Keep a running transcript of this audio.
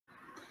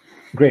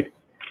Great.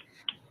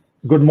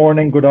 Good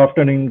morning, good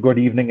afternoon, good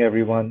evening,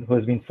 everyone who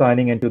has been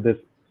signing into this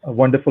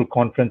wonderful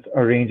conference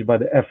arranged by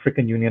the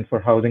African Union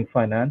for Housing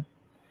Finance.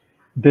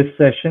 This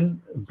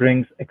session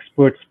brings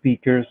expert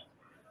speakers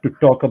to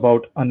talk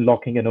about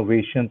unlocking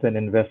innovations and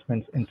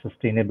investments in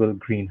sustainable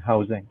green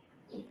housing.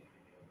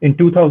 In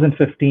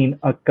 2015,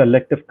 a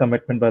collective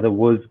commitment by the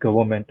world's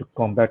government to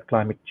combat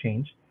climate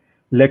change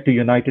led to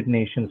United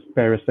Nations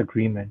Paris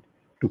Agreement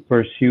to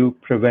pursue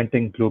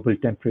preventing global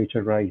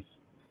temperature rise.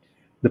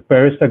 The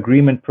Paris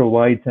Agreement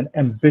provides an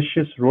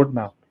ambitious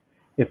roadmap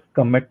if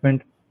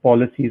commitment,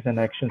 policies, and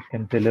actions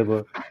can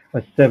deliver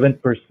a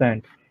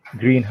 7%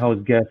 greenhouse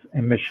gas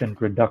emission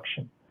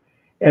reduction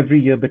every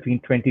year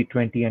between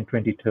 2020 and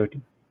 2030.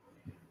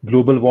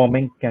 Global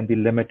warming can be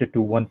limited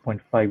to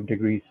 1.5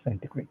 degrees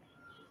centigrade,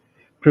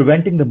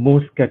 preventing the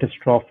most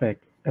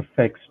catastrophic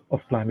effects of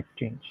climate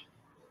change.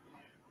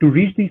 To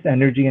reach these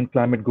energy and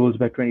climate goals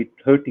by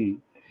 2030,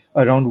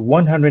 around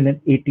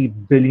 180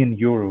 billion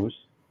euros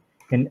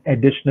in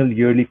additional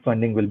yearly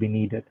funding will be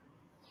needed.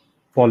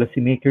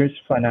 Policymakers,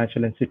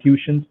 financial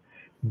institutions,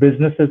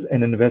 businesses,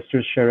 and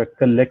investors share a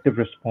collective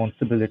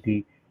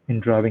responsibility in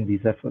driving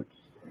these efforts.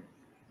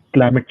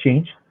 Climate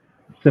change,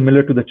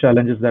 similar to the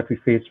challenges that we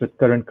face with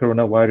current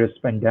coronavirus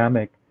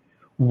pandemic,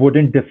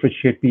 wouldn't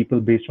differentiate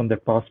people based on their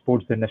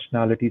passports, their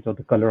nationalities, or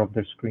the color of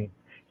their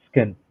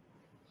skin.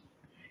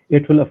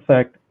 It will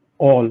affect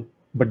all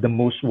but the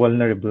most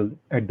vulnerable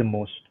at the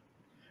most.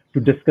 To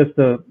discuss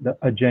the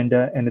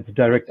agenda and its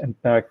direct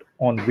impact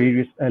on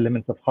various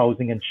elements of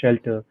housing and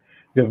shelter,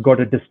 we have got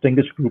a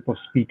distinguished group of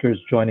speakers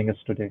joining us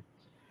today.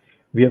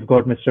 We have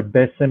got Mr.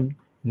 Bassem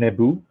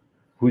Nebou,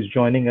 who is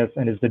joining us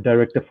and is the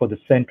director for the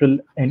Central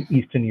and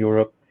Eastern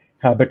Europe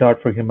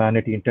Habitat for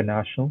Humanity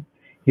International.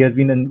 He has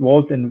been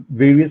involved in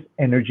various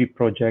energy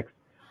projects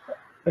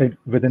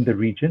within the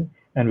region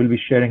and will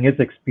be sharing his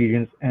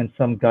experience and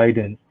some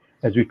guidance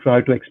as we try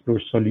to explore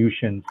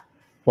solutions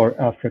for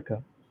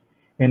Africa.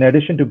 In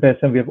addition to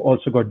Bassem, we have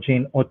also got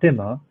Jane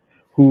Otema,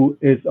 who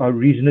is our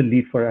regional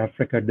lead for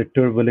Africa at the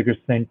Terwilliger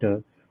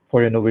Center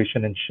for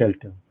Innovation and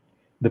Shelter,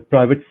 the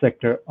private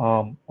sector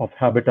arm of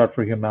Habitat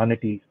for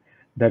Humanity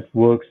that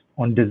works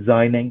on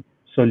designing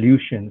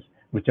solutions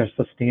which are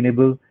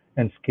sustainable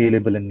and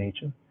scalable in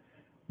nature.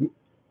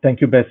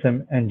 Thank you,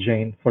 Bassem and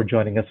Jane, for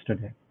joining us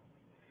today.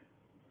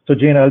 So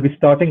Jane, I'll be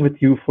starting with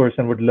you first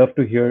and would love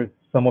to hear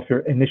some of your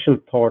initial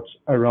thoughts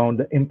around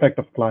the impact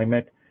of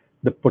climate,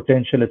 the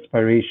potential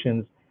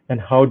aspirations,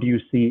 and how do you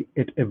see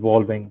it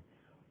evolving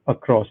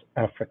across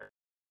Africa?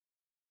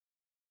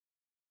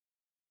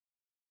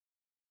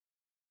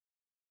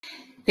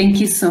 Thank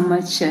you so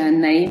much,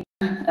 Naeem.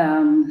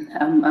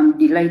 I'm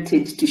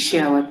delighted to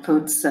share our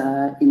thoughts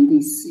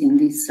in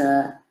this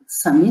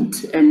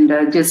summit,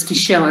 and just to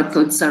share our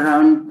thoughts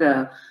around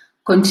the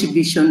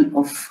contribution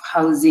of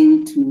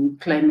housing to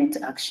climate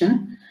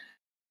action.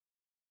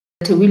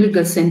 At the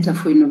Terwilliger Center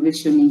for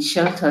Innovation in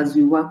Shelters,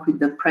 we work with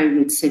the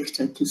private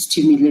sector to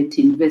stimulate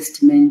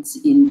investments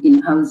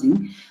in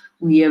housing.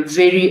 We are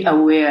very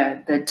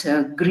aware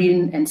that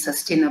green and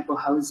sustainable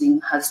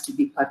housing has to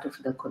be part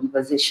of the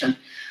conversation.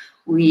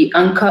 We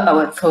anchor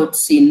our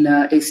thoughts in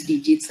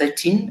SDG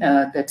 13,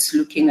 that's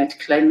looking at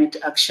climate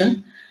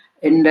action,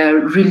 and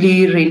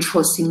really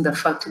reinforcing the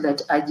fact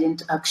that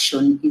urgent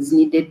action is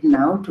needed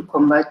now to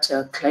combat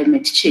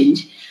climate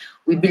change.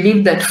 We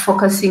believe that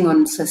focusing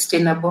on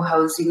sustainable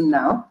housing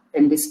now,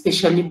 and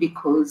especially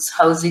because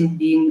housing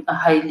being a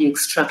highly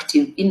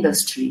extractive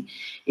industry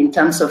in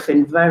terms of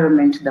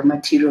environment, the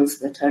materials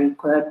that are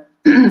required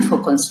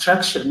for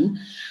construction,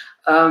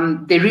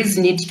 there is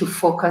need to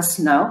focus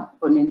now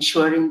on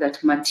ensuring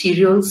that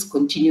materials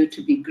continue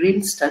to be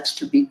green, start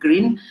to be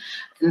green,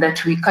 and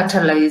that we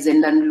catalyze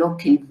and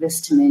unlock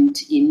investment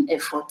in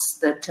efforts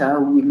that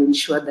will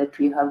ensure that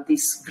we have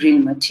these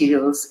green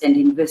materials and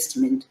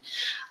investment.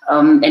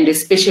 And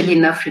especially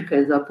in Africa,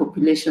 as our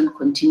population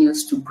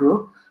continues to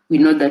grow, we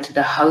know that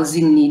the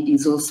housing need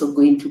is also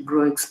going to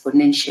grow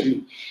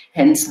exponentially.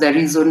 Hence the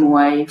reason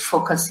why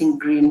focusing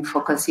green,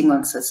 focusing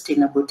on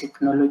sustainable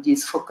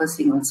technologies,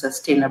 focusing on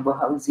sustainable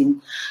housing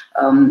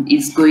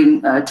is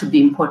going to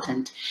be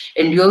important.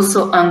 And we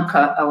also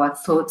anchor our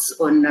thoughts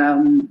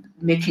on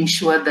making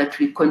sure that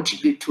we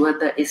contribute to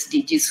other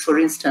SDGs, for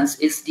instance,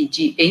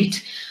 SDG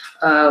 8,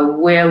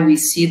 where we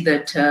see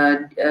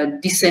that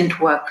decent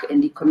work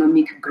and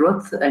economic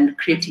growth and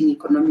creating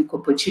economic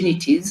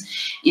opportunities,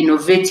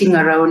 innovating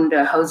around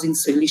housing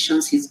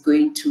solutions is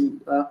going to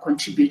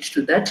contribute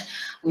to that.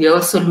 We are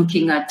also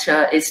looking at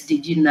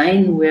SDG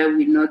 9, where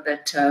we know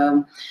that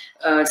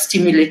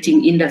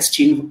stimulating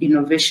industry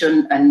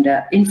innovation and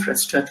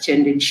infrastructure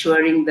and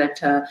ensuring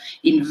that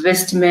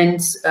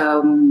investments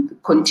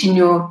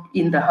continue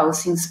in the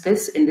housing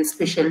space, and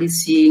especially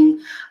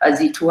seeing,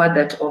 as it were,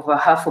 that over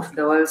half of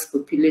the world's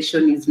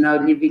population is now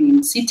living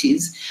in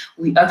cities,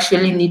 we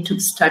actually need to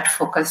start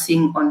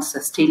focusing on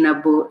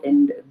sustainable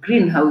and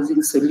green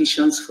housing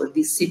solutions for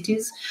these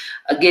cities,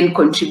 again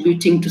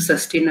contributing to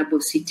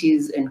sustainable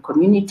cities and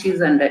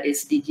communities under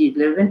SDG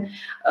 11,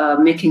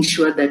 making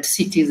sure that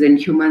cities and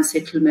human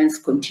settlements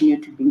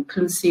continue to be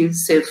inclusive,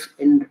 safe,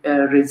 and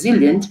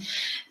resilient.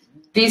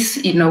 This,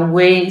 in a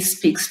way,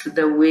 speaks to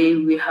the way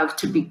we have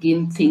to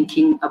begin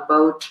thinking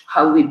about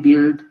how we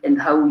build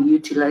and how we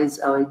utilize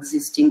our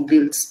existing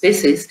built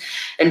spaces,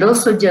 and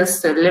also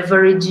just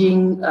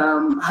leveraging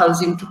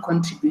housing to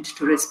contribute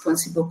to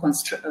responsible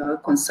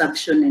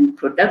consumption and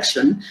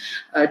production.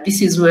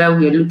 This is where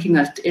we are looking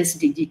at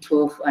SDG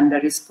 12 under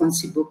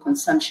responsible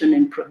consumption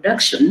and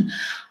production.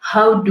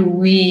 How do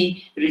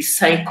we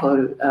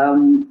recycle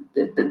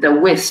the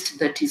waste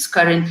that is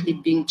currently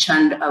being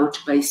churned out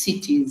by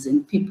cities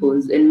and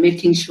peoples, and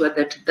making sure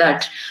that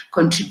that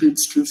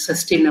contributes to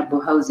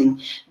sustainable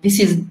housing? This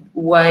is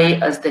why,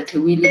 as the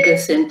Terwilliger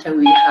Center,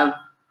 we have,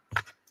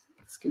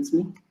 excuse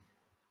me,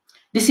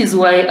 this is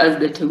why, as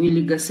the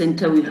Terwilliger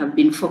Center, we have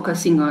been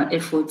focusing our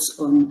efforts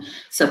on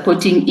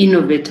supporting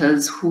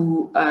innovators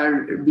who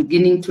are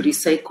beginning to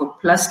recycle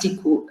plastic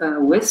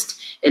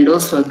waste and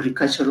also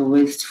agricultural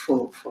waste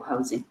for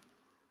housing.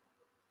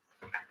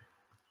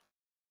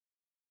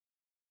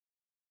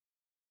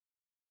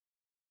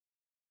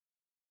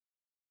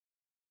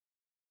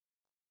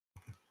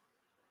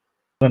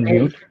 On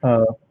mute,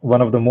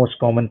 one of the most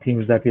common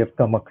themes that we have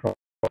come across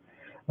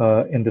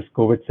in this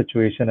COVID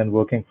situation and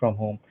working from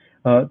home.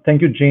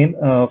 Thank you, Jane,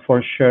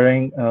 for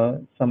sharing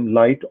some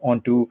light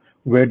onto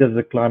where does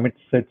the climate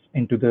sits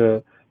into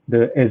the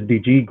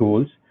SDG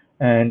goals,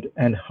 and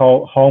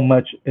how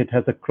much it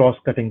has a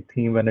cross-cutting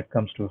theme when it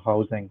comes to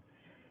housing.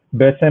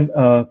 Bassem,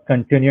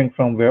 continuing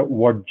from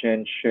what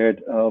Jen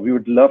shared, we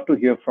would love to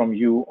hear from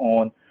you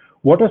on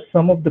what are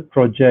some of the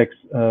projects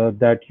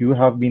that you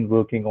have been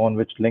working on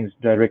which links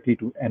directly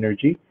to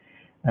energy,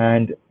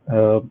 and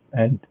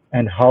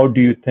how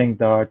do you think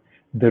that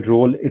the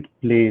role it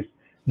plays,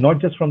 not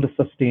just from the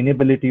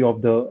sustainability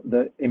of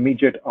the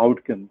immediate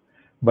outcome,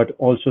 but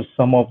also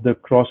some of the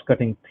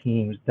cross-cutting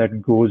themes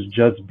that goes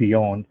just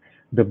beyond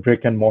the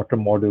brick and mortar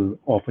model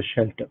of a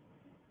shelter.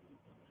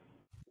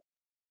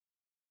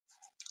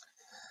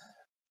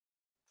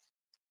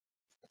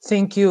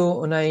 Thank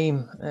you,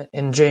 Naim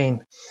and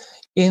Jane.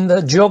 In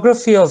the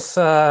geography of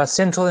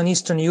Central and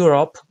Eastern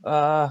Europe,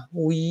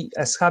 we,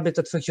 as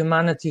Habitat for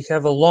Humanity,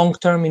 have a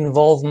long-term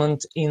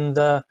involvement in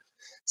the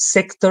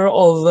sector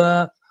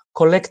of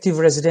collective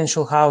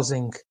residential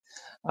housing,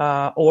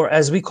 or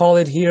as we call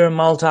it here,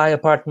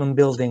 multi-apartment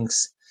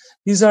buildings.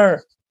 These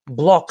are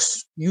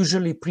blocks,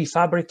 usually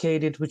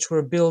prefabricated, which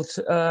were built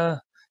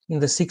in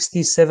the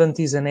 60s,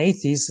 70s, and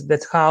 80s,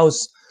 that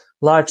house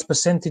large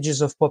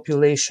percentages of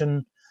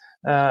population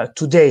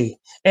today,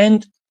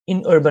 and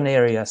in urban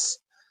areas.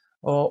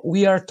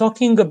 We are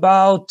talking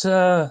about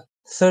 30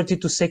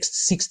 to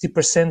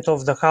 60%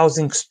 of the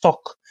housing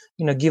stock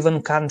in a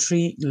given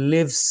country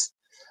lives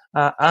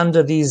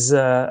under these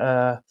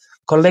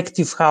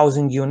collective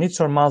housing units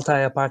or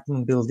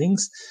multi-apartment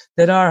buildings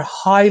that are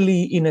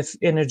highly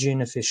energy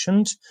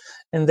inefficient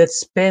and that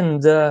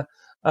spend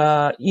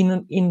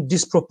in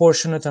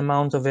disproportionate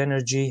amount of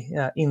energy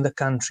in the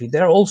country.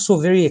 They're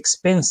also very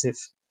expensive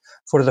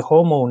for the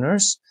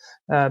homeowners,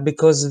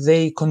 because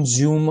they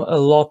consume a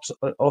lot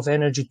of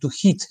energy to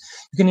heat.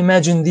 You can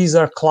imagine these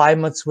are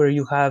climates where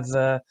you have,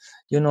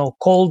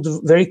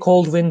 very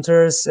cold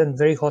winters and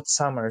very hot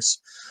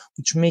summers,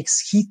 which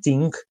makes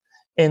heating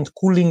and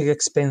cooling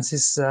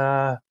expenses,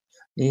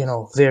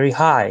 very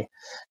high.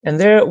 And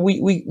there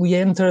we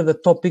enter the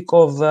topic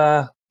of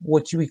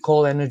what we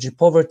call energy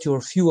poverty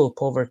or fuel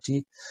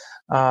poverty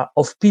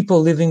of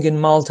people living in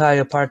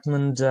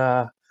multi-apartment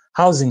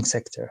housing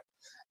sector.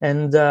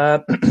 And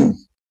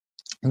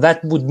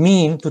that would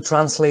mean, to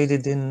translate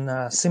it in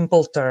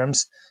simple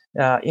terms,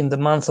 in the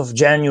month of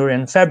January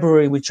and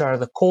February, which are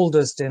the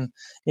coldest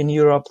in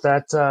Europe,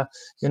 that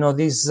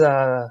these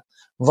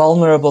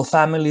vulnerable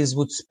families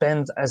would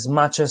spend as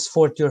much as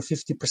 40 or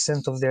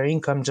 50% of their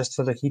income just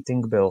for the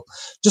heating bill.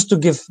 Just to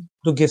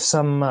give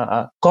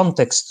some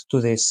context to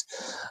this,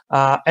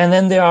 and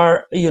then they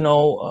are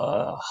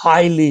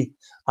highly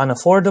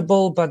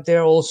unaffordable, but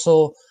they're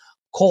also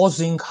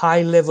causing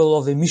high level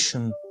of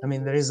emission. I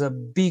mean, there is a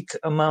big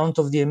amount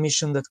of the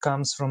emission that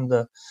comes from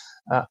the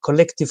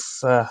collective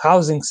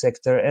housing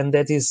sector, and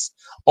that is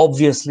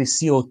obviously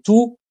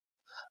CO2,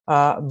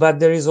 but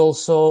there is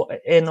also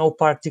NO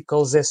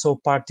particles, SO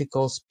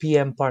particles,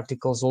 PM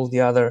particles, all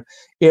the other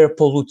air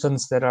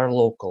pollutants that are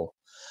local.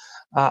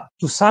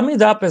 To sum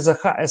it up,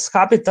 as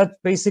Habitat,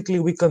 basically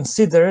we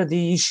consider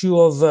the issue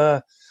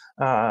of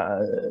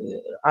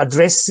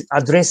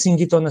addressing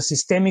it on a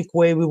systemic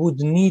way. We would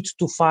need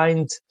to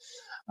find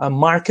a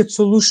market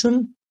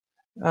solution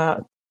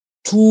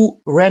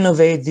to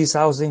renovate this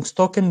housing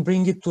stock and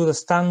bring it to the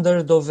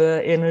standard of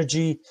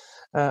energy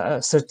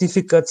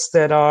certificates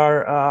that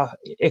are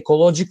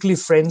ecologically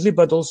friendly,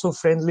 but also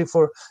friendly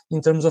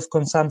in terms of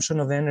consumption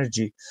of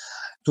energy.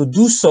 To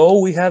do so,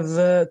 we have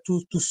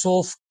to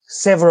solve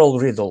several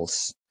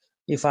riddles.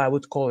 if I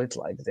would call it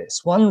like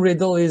this. One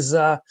riddle is,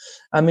 I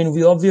mean,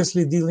 we're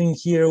obviously dealing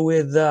here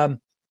with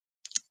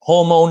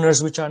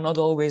homeowners which are not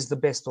always the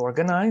best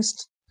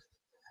organized.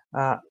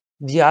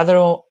 The other,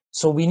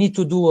 so we need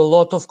to do a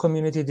lot of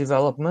community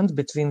development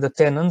between the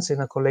tenants in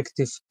a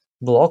collective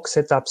block,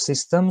 set up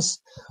systems,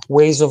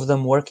 ways of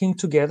them working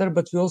together,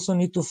 but we also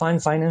need to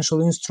find financial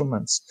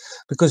instruments,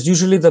 because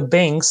usually the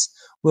banks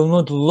will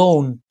not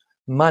loan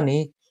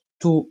money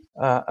to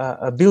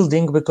a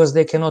building because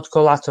they cannot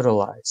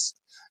collateralize.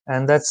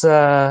 And that's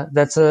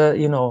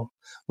you know,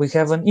 we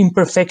have an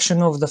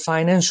imperfection of the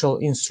financial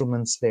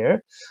instruments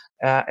there.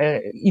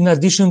 In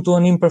addition to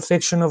an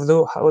imperfection of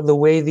the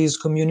way these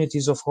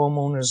communities of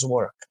homeowners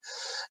work.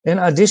 In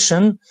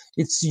addition,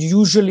 it's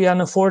usually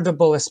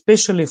unaffordable,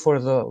 especially for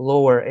the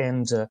lower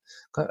end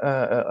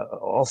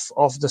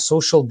of the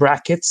social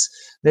brackets,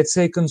 let's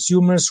say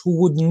consumers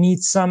who would need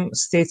some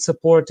state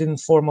support in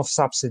form of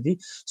subsidy.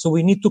 So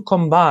we need to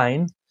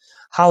combine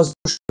housing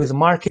with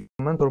market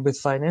or with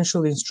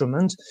financial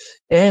instruments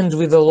and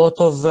with a lot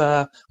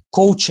of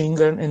coaching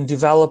and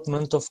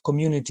development of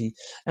community.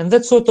 And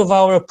that's sort of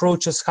our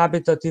approach as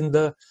Habitat in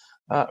the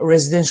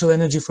residential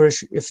energy for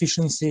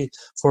efficiency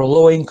for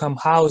low-income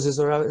houses,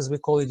 or as we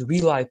call it,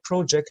 RELI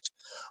project,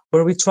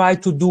 where we try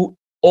to do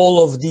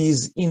all of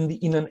these in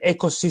an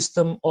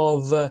ecosystem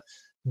of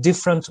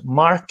different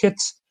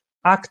market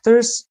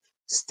actors,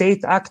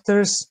 state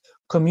actors,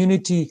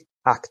 community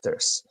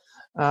actors.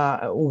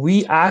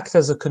 We act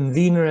as a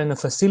convener and a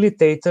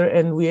facilitator,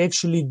 and we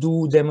actually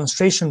do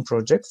demonstration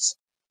projects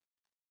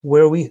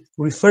where we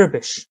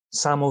refurbish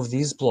some of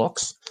these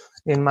blocks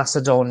in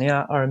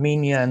Macedonia,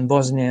 Armenia, and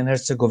Bosnia and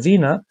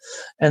Herzegovina.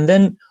 And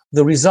then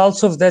the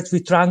results of that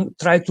we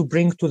try to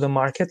bring to the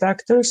market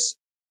actors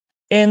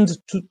and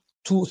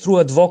through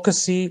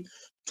advocacy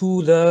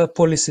to the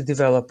policy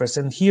developers.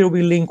 And here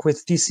we link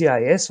with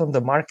TCIS on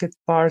the market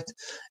part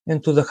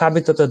and to the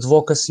habitat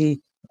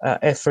advocacy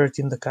effort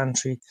in the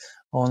country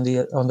on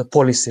the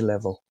policy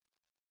level.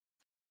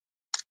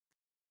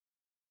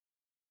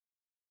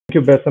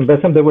 Thank you, Bessem.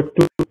 Bessem, there were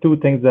two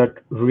things that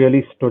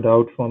really stood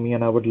out for me,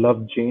 and I would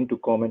love Jane to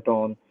comment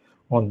on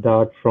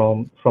that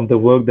from the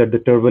work that the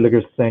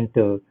Terwilliger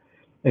Center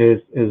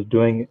is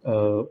doing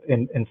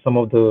in some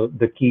of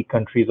the key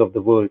countries of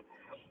the world.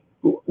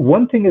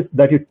 One thing is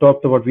that you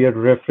talked about, we are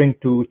referring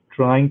to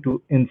trying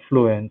to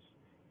influence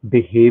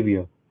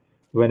behavior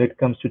when it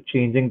comes to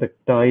changing the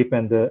type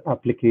and the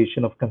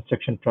application of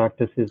construction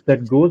practices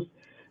that goes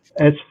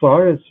as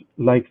far as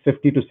like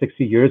 50 to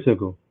 60 years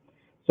ago.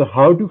 So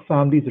how do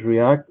families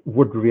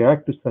would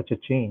react to such a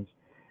change?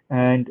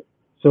 And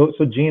so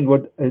Jane,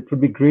 it would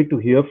be great to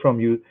hear from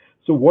you.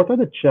 So what are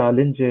the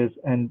challenges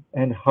and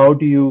how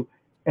do you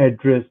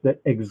address the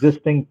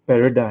existing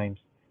paradigms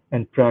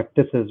and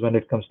practices when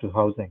it comes to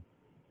housing?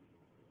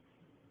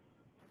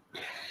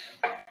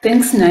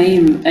 Thanks,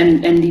 Naeem.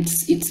 And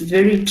it's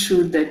very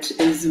true that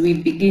as we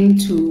begin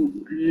to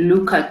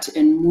look at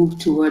and move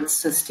towards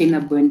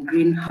sustainable and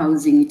green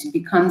housing, it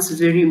becomes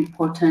very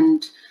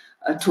important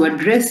to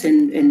address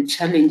and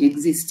challenge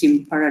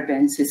existing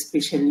paradigms,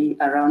 especially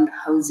around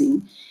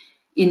housing.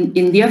 In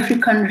the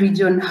African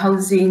region,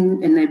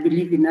 housing, and I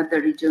believe in other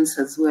regions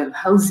as well,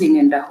 housing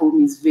and a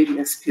home is very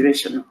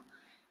aspirational.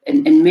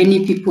 And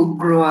many people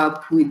grow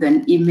up with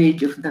an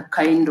image of the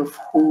kind of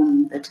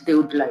home that they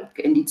would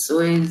like. And it's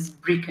always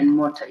brick and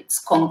mortar, it's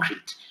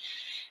concrete.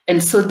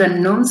 And so the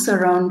norms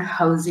around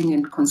housing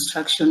and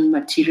construction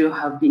material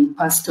have been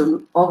passed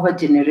on over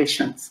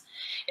generations.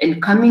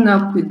 And coming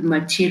up with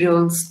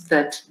materials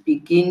that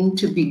begin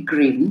to be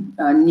green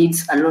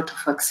needs a lot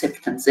of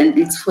acceptance. And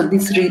it's for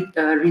this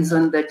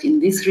reason that in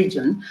this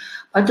region,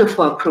 part of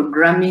our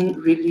programming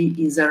really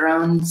is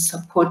around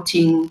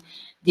supporting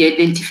the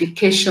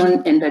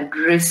identification and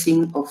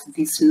addressing of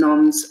these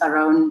norms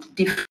around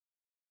different.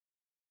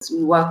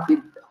 We work with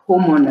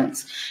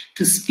homeowners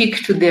to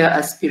speak to their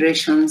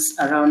aspirations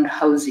around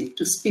housing,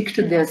 to speak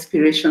to their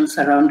aspirations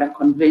around a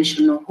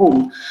conventional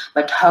home,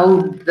 but how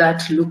would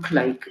that look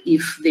like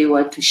if they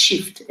were to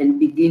shift and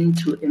begin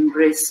to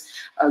embrace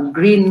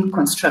green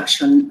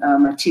construction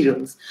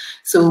materials.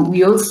 So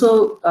we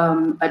also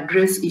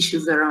address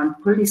issues around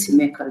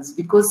policymakers,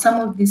 because some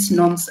of these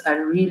norms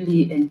are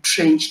really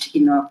entrenched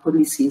in our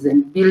policies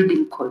and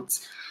building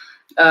codes.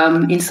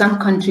 In some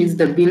countries,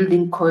 the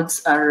building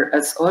codes are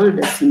as old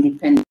as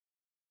independence.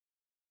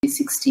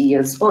 60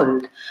 years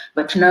old,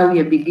 but now we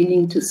are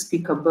beginning to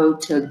speak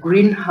about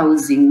green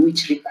housing,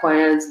 which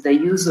requires the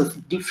use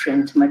of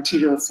different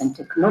materials and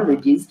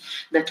technologies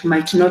that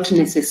might not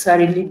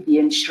necessarily be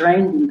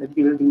enshrined in the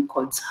building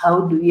codes.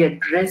 How do we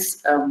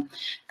address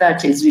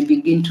that as we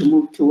begin to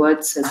move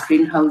towards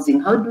green housing?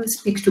 How do we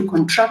speak to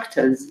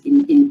contractors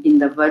in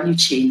the value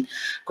chain,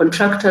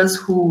 contractors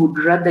who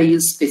would rather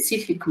use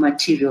specific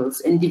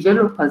materials, and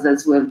developers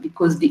as well,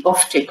 because the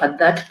offtake at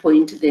that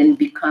point then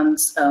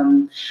becomes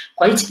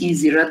quite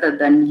easy, rather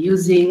than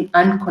using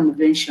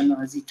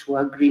unconventional, as it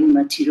were, green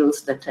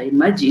materials that are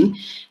emerging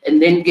and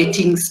then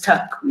getting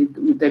stuck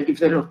with the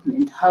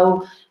development.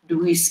 How do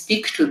we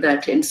speak to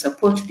that and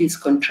support these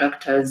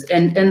contractors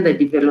and the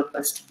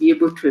developers to be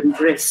able to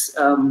embrace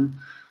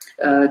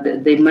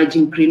the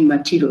emerging green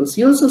materials?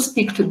 You also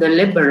speak to the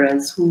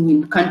laborers who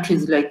in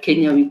countries like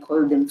Kenya, we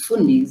call them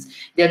fundis.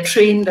 They're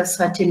trained a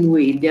certain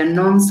way. Their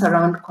norms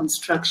around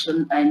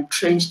construction are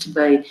entrenched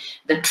by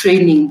the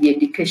training, the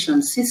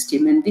education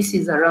system, and this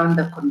is around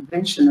the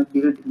convention of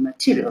building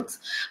materials.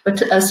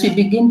 But as we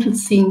begin to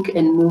think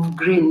and move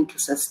green to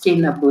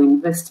sustainable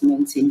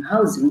investments in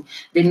housing,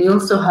 then we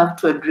also have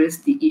to address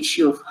the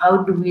issue of how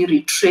do we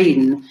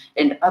retrain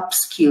and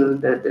upskill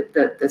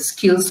the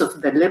skills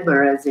of the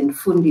laborers and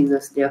fundis,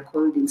 as they are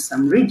called in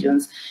some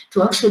regions,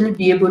 to actually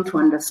be able to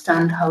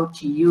understand how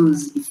to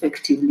use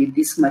effectively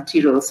these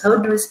materials. How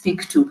do we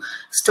speak to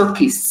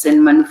stockists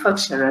and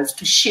manufacturers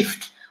to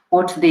shift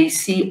what they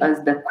see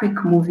as the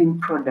quick-moving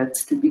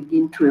products to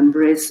begin to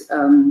embrace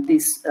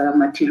these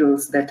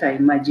materials that are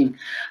emerging?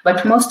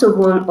 But most of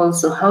all,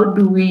 also, how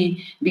do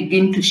we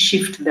begin to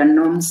shift the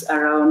norms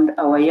around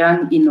our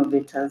young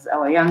innovators,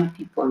 our young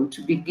people,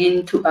 to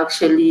begin to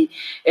actually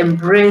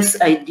embrace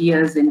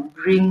ideas and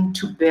bring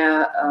to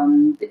bear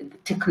the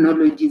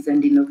technologies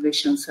and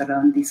innovations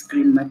around these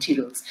green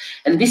materials?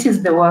 And this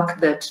is the work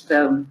that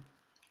the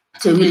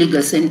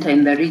Terwilliger Center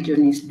in the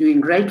region is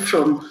doing, right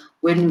from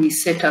when we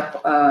set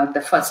up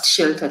the first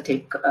shelter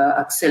tech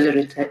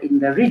accelerator in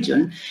the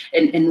region,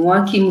 and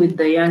working with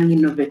the young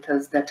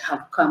innovators that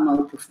have come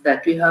out of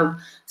that. We have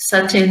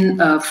certain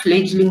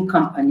fledgling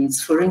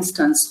companies, for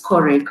instance,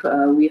 Corec,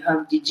 we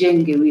have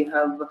Dijenge, we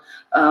have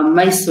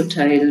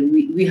Mysotile,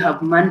 we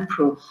have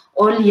Manpro,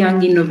 all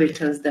young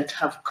innovators that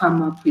have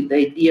come up with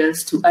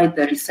ideas to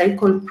either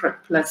recycle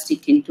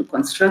plastic into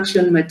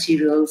construction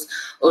materials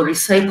or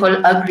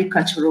recycle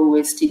agricultural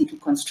waste into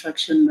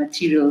construction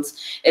materials.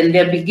 And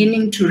they're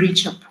beginning to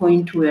reach a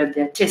point where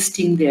they're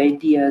testing their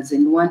ideas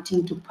and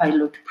wanting to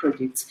pilot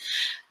projects.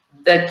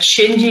 The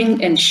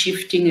changing and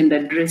shifting and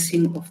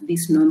addressing of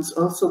these norms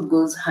also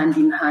goes hand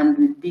in hand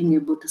with being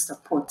able to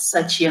support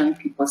such young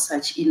people,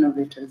 such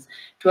innovators,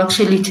 to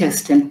actually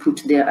test and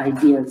put their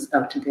ideas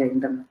out there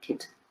in the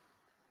market.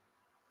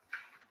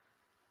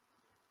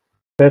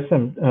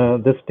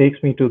 Besem, this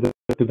takes me to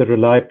the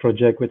Rely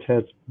project, which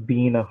has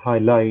been a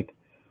highlight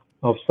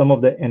of some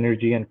of the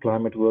energy and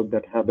climate work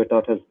that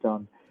Habitat has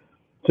done.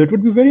 So it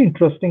would be very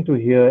interesting to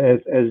hear,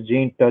 as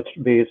Jane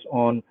touched base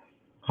on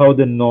how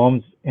the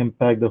norms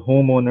impact the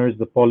homeowners,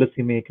 the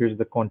policymakers,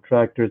 the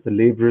contractors, the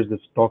laborers, the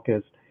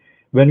stockists.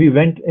 When we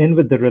went in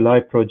with the Rely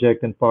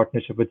project in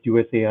partnership with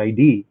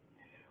USAID,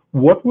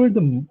 what were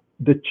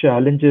the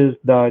challenges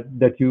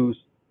that you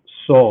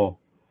saw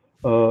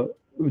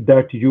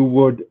that you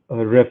would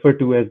refer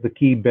to as the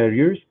key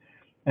barriers?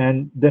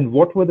 And then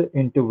what were the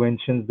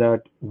interventions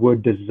that were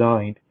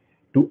designed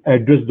to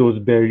address those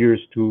barriers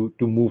to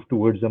move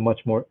towards a much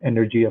more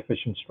energy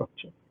efficient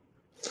structure?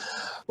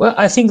 Well,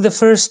 I think the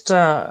first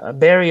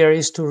barrier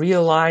is to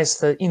realize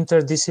the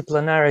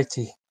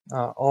interdisciplinarity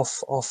of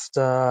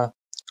the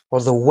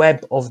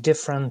web of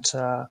different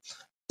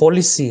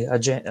policy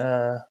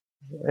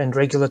and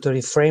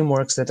regulatory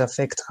frameworks that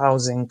affect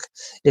housing,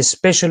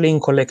 especially in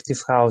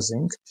collective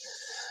housing,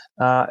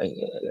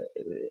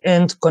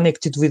 and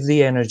connected with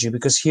the energy,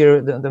 because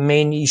here the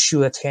main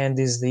issue at hand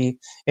is the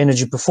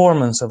energy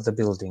performance of the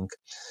building.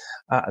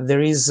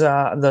 There is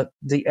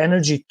the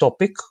energy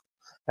topic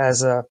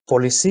as a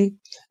policy,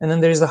 and then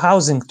there is the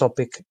housing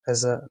topic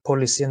as a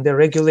policy, and they're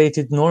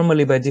regulated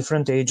normally by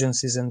different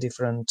agencies and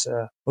different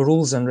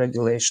rules and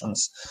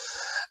regulations.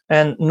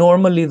 And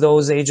normally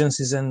those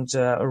agencies and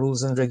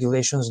rules and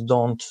regulations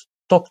don't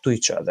talk to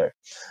each other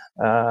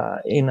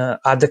in an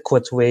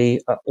adequate way,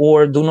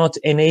 or do not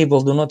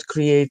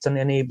create an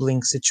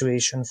enabling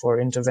situation for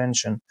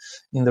intervention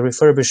in the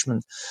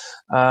refurbishment.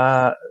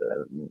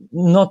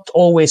 Not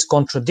always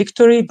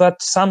contradictory,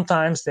 but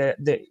sometimes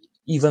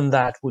even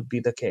that would be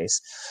the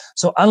case.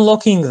 So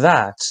unlocking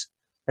that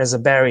as a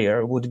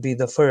barrier would be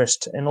the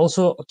first, and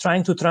also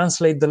trying to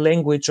translate the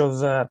language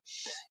of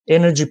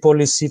energy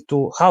policy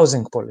to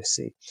housing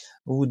policy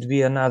would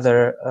be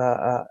another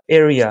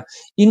area,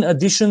 in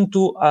addition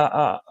to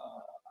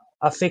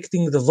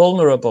affecting the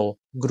vulnerable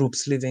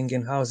groups living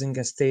in housing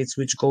estates,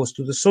 which goes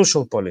to the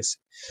social policy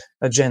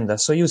agenda.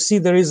 So you see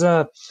there is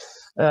a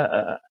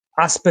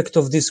aspect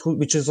of this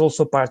which is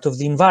also part of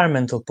the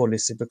environmental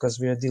policy, because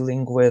we are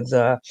dealing with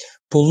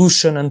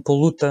pollution and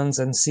pollutants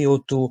and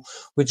CO2,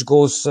 which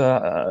goes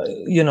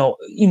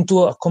into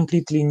a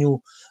completely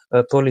new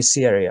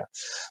policy area.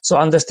 So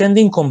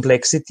understanding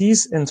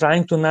complexities and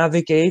trying to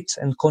navigate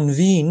and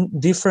convene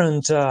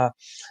different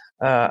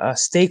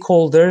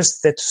stakeholders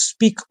that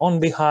speak on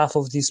behalf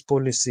of these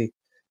policy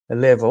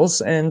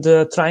levels, and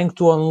trying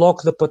to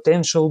unlock the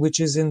potential which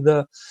is in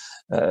the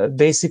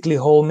basically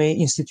whole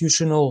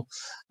institutional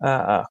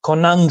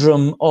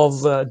conundrum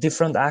of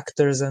different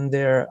actors and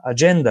their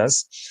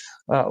agendas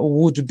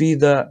would be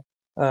the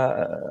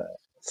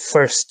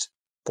first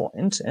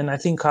point. And I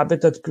think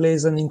Habitat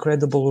plays an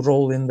incredible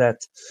role in that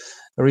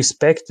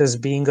respect, as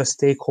being a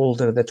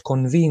stakeholder that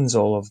convenes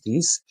all of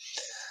these.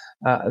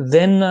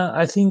 Then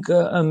I think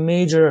a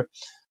major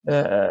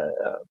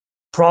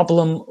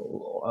problem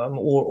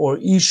or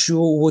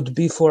issue would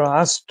be for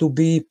us to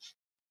be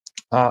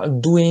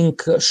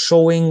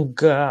showing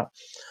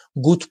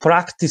good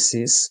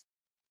practices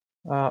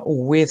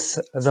with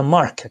the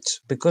market,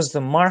 because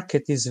the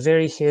market is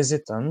very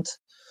hesitant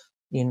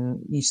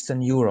in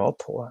Eastern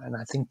Europe, and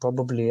I think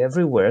probably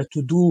everywhere,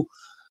 to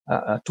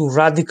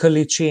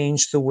radically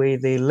change the way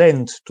they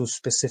lend to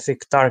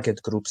specific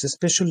target groups,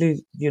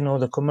 especially,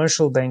 the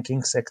commercial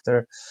banking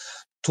sector,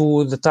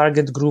 to the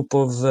target group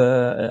of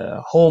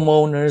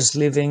homeowners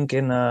living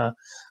in a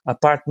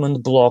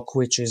apartment block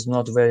which is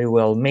not very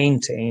well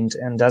maintained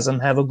and doesn't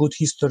have a good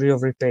history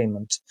of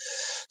repayment.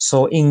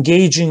 So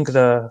engaging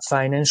the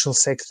financial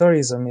sector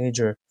is a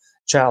major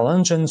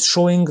challenge, and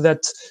showing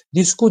that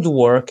this could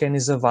work and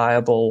is a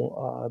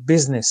viable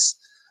business,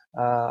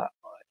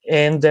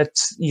 and that,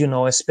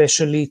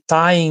 especially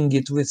tying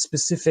it with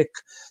specific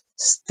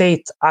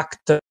state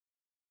actors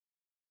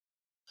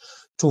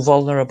to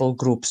vulnerable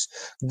groups.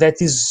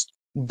 That is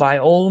by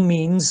all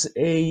means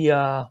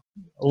a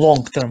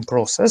long-term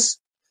process,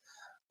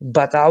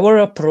 but our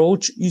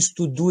approach is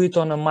to do it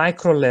on a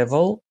micro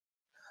level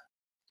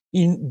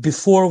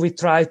before we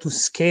try to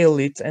scale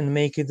it and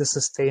make it a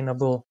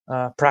sustainable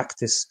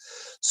practice.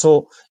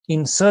 So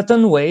in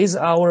certain ways,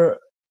 our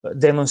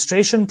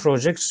demonstration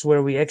projects,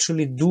 where we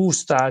actually do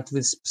start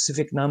with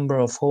specific number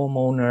of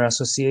homeowner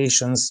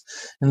associations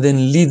and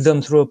then lead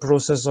them through a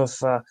process of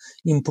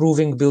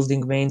improving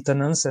building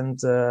maintenance and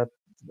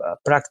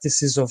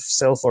practices of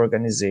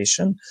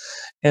self-organization,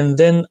 and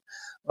then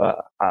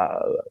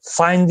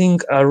finding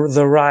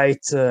the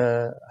right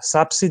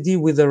subsidy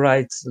with the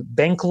right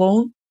bank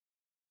loan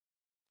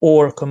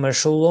or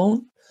commercial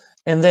loan,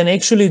 and then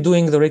actually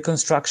doing the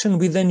reconstruction,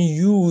 we then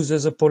use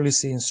as a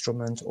policy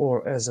instrument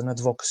or as an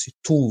advocacy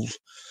tool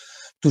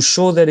to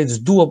show that it's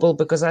doable.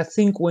 Because I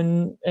think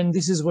and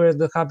this is where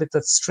the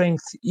Habitat's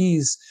strength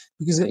is,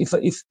 because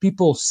if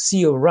people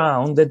see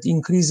around, that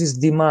increases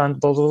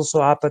demand, but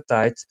also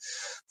appetite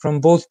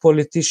from both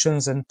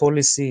politicians and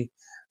policy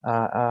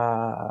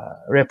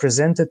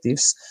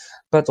representatives,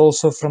 but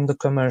also from the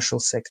commercial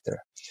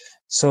sector.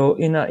 So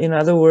in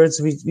other words,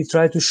 we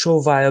try to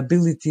show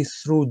viability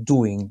through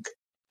doing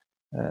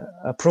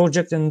a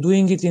project, and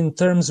doing it in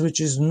terms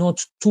which is not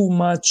too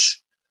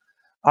much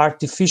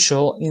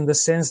artificial, in the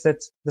sense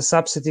that the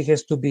subsidy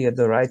has to be at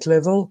the right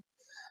level,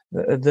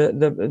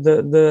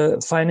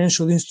 the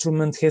financial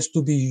instrument has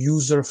to be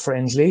user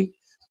friendly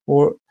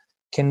or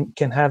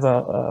can have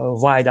a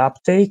wide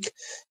uptake,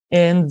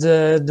 and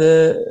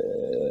the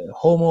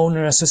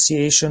homeowner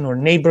association or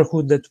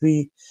neighborhood that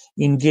we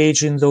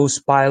engage in those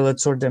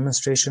pilots or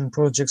demonstration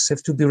projects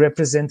have to be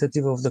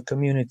representative of the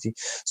community.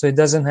 So it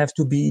doesn't have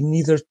to be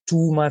neither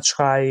too much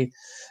high,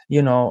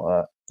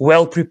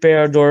 well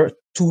prepared, or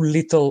too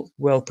little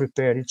well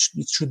prepared.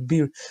 It should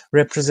be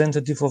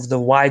representative of the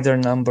wider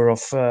number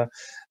of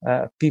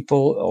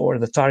people or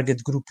the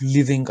target group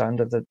living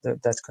under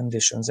that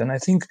conditions. And I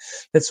think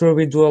that's where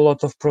we do a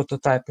lot of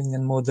prototyping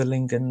and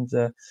modeling, and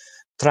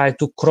try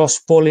to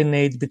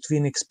cross-pollinate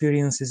between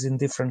experiences in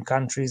different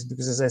countries,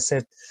 because, as I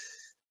said,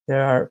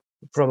 there are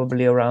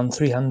probably around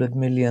 300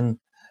 million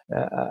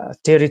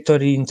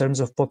territory in terms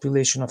of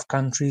population of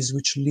countries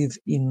which live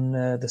in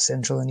the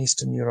Central and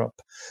Eastern Europe,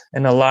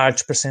 and a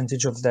large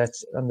percentage of that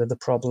under the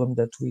problem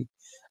that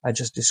I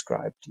just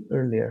described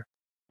earlier.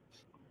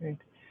 Great.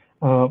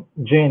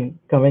 Jane,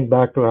 coming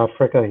back to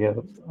Africa here,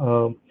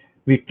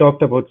 we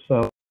talked about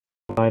some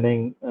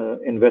mining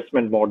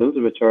investment models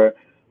which are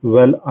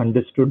well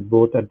understood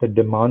both at the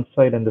demand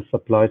side and the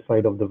supply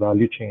side of the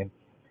value chain.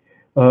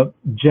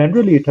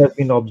 Generally, it has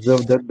been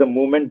observed that the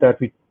moment that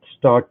we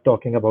start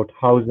talking about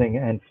housing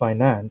and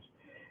finance,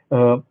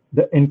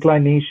 the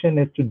inclination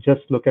is to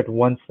just look at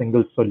one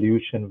single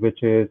solution,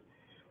 which is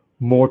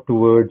more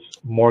towards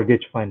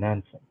mortgage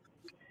financing.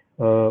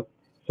 So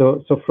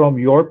from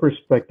your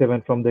perspective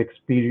and from the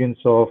experience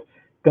of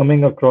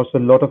coming across a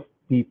lot of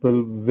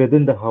people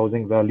within the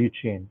housing value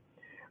chain,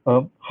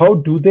 how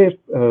do they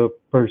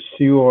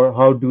pursue, or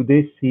how do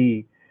they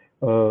see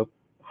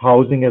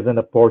housing as an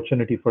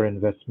opportunity for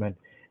investment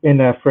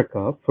in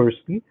Africa,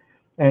 firstly?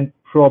 And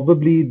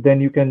probably then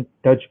you can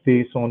touch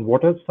base on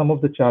what are some of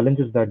the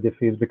challenges that they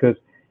face, because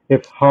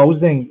if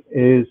housing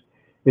is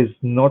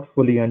not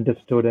fully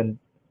understood and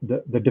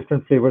the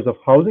different flavors of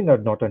housing are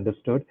not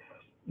understood,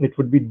 it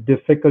would be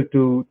difficult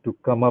to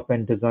come up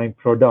and design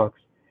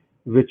products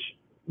which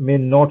may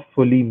not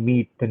fully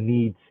meet the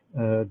needs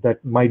that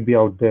might be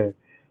out there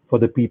for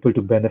the people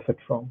to benefit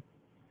from.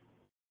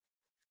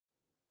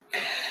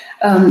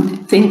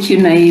 Thank you,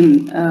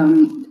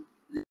 Naeem.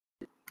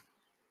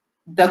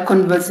 The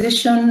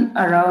conversation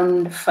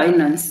around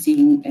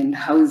financing and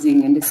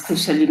housing, and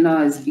especially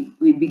now as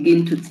we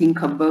begin to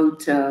think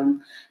about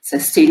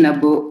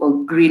sustainable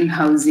or green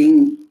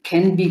housing,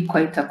 can be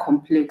quite a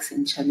complex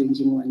and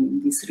challenging one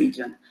in this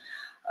region.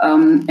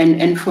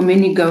 And for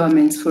many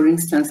governments, for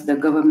instance, the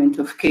government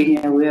of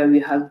Kenya, where we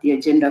have the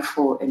Agenda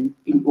 4, and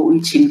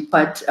which in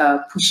part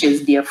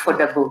pushes the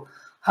affordable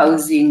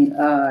housing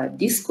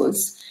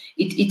discourse,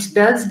 it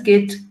does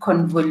get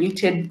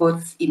convoluted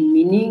both in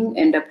meaning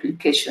and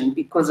application,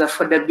 because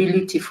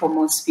affordability for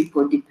most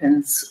people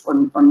depends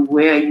on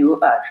where you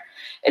are.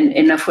 And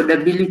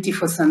affordability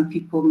for some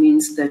people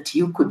means that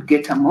you could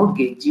get a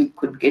mortgage, you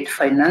could get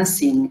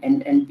financing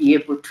and be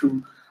able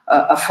to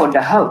afford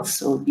a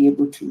house or be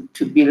able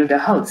to build a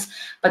house.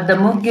 But the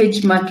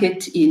mortgage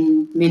market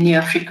in many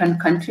African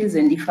countries,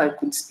 and if I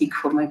could speak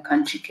for my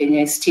country,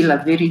 Kenya, is still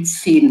a very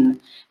thin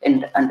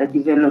and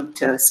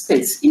underdeveloped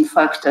space. In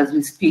fact, as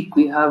we speak,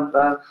 we have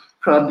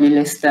probably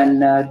less than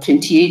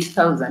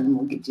 28,000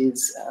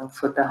 mortgages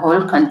for the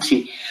whole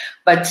country.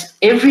 But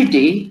every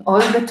day,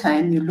 all the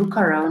time, you look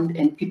around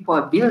and people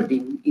are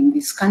building in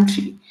this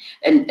country.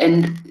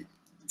 And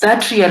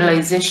that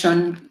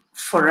realization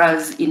for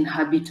us in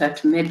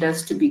Habitat made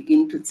us to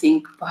begin to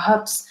think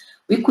perhaps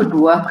we could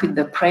work with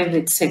the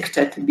private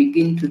sector to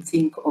begin to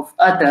think of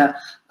other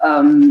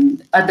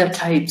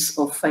types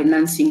of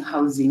financing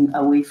housing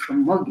away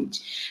from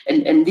mortgage.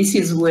 And this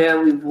is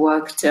where we've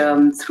worked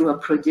through a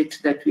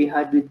project that we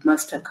had with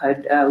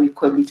MasterCard. We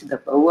call it the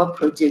BAUA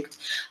project.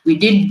 We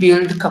did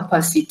build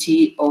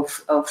capacity of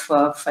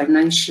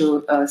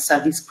financial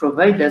service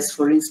providers,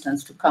 for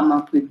instance, to come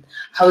up with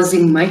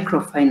housing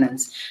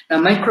microfinance.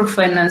 Now,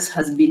 microfinance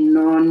has been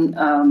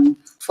known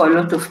for a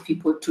lot of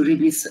people to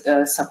really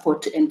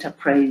support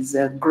enterprise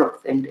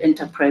growth and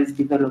enterprise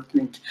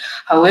development.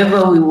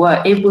 However, we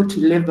were able to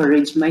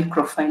leverage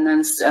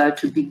microfinance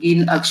to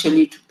begin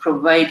actually to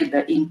provide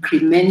the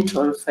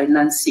incremental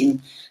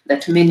financing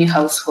that many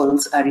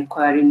households are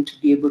requiring to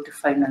be able to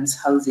finance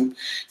housing.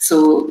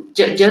 So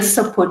just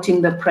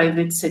supporting the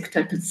private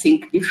sector to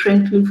think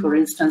differently, for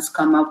instance,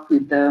 come up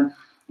with the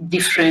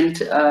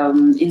different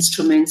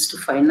instruments to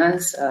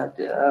finance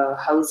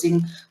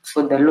housing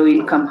for the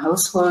low-income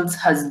households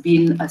has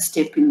been a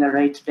step in the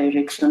right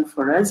direction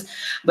for us.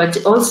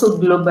 But also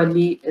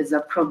globally as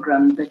a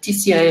program, the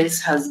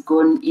TCIS has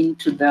gone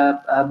into the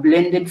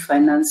blended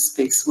finance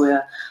space,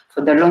 where for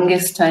the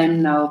longest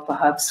time now,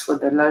 perhaps for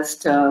the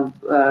last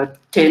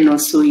 10 or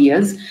so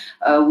years,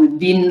 we've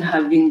been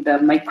having the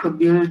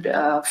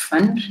microbuild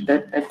fund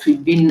that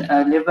we've been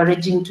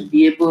leveraging to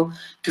be able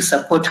to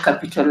support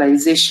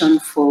capitalization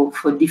for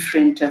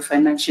different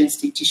financial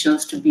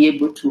institutions to be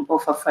able to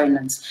offer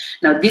finance.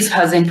 Now, this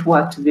hasn't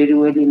worked very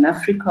well in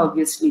Africa.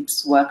 Obviously,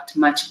 it's worked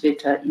much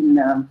better in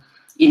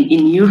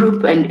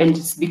Europe, and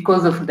it's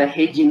because of the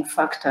hedging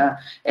factor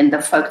and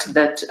the fact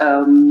that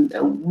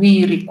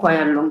we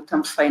require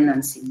long-term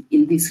financing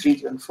in this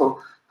region.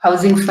 For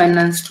housing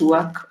finance to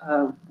work,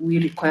 we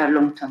require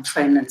long-term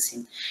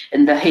financing,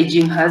 and the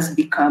hedging has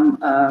become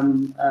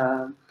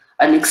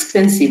an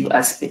expensive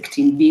aspect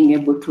in being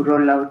able to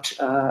roll out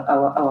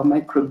our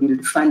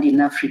microbuild fund in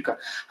Africa.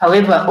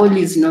 However, all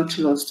is not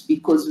lost,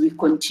 because we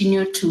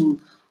continue to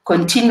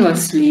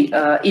continuously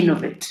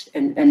innovate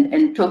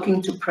and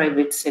talking to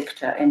private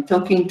sector and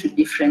talking to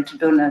different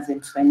donors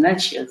and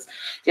financiers,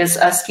 just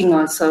asking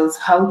ourselves,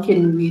 how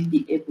can we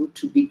be able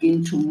to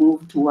begin to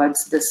move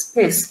towards the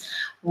space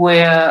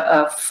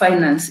where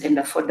finance, and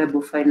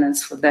affordable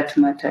finance for that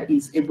matter,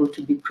 is able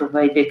to be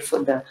provided for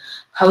the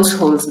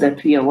households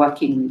that we are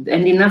working with.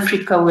 And in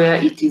Africa,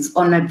 where it is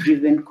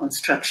owner-driven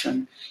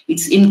construction,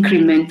 it's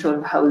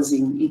incremental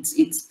housing,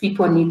 it's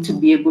people need to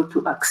be able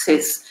to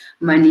access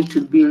money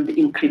to build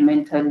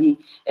incrementally,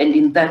 and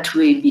in that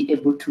way be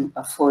able to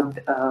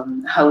afford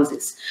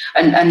houses.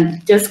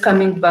 And just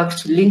coming back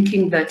to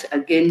linking that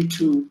again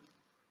to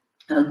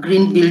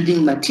green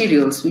building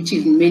materials, which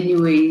in many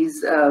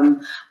ways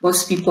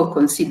most people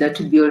consider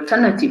to be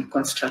alternative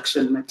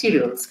construction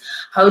materials.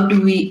 How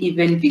do we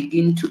even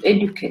begin to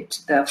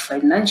educate the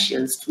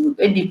financials, to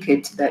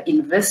educate the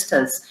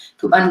investors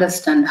to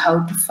understand how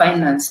to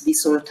finance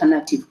these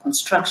alternative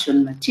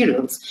construction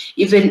materials,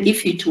 even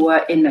if it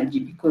were energy?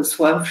 Because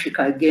for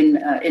Africa, again,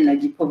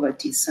 energy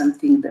poverty is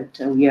something that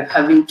we are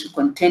having to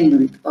contend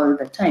with all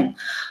the time.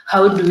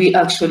 How do we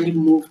actually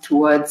move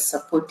towards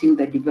supporting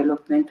the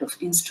development of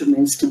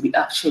instruments to be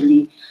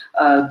actually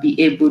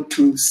be able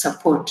to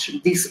support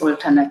these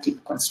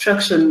alternative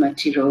construction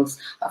materials,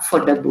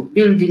 affordable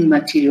building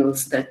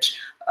materials that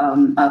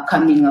are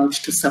coming out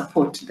to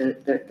support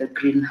the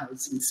green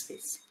housing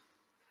space?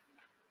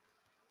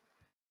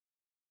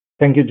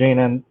 Thank you, Jane,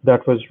 and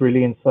that was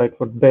really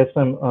insightful.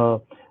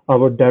 Besam, I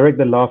would direct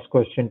the last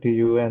question to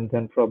you, and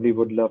then probably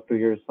would love to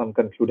hear some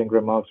concluding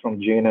remarks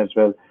from Jane as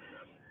well.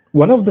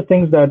 One of the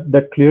things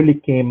that clearly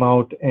came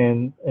out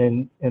in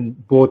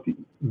both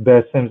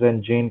Bessam's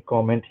and Jane's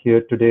comment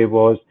here today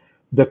was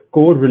the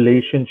core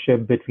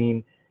relationship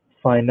between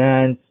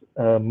finance,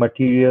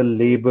 material,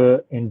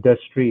 labor,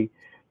 industry,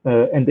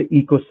 and the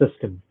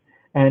ecosystem.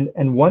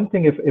 And one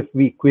thing, if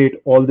we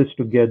equate all this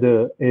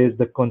together, is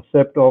the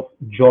concept of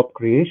job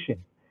creation.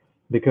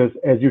 Because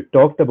as you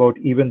talked about,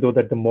 even though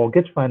that the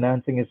mortgage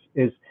financing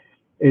is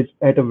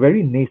at a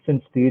very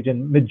nascent stage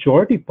in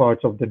majority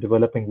parts of the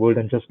developing world,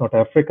 and just not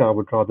Africa, I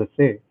would rather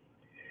say,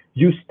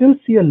 you still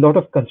see a lot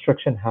of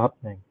construction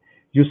happening.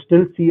 You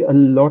still see a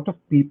lot of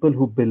people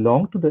who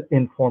belong to the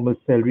informal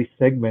salary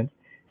segment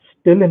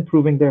still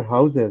improving their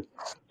houses.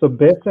 So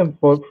based on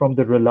from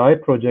the Rely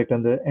project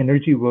and the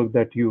energy work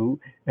that you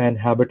and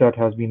Habitat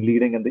has been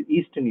leading in the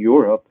Eastern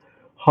Europe,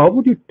 how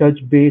would you touch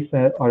base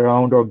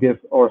around or give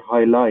or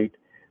highlight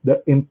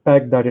the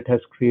impact that it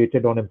has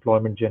created on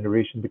employment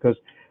generation? Because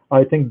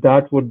I think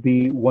that would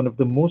be one of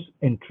the most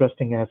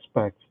interesting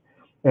aspects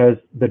as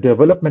the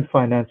development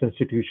finance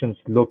institutions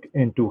look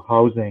into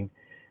housing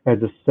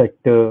as a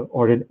sector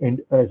or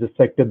as a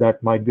sector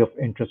that might be of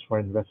interest for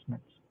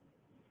investments.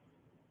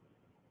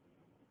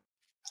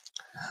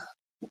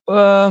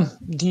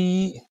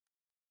 The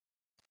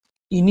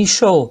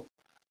initial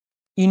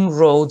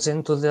inroads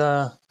into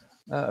the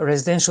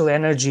residential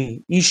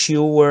energy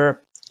issue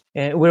were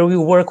where we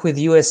work with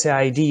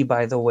USAID,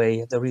 by the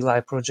way. The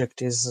Rely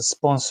project is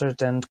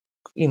sponsored and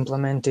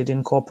implemented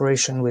in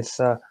cooperation with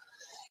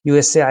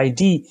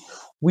USAID.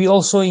 We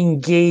also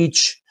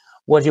engage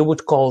what you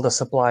would call the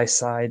supply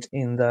side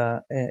in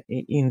the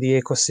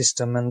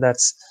ecosystem, and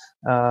that's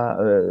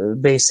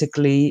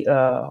basically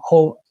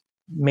whole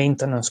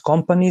maintenance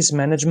companies,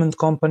 management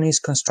companies,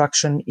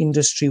 construction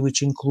industry,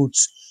 which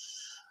includes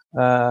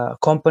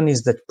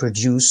companies that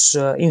produce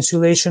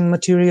insulation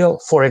material,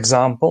 for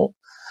example,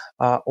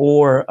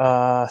 or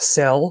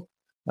sell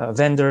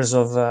vendors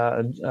of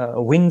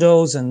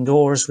windows and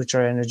doors which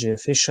are energy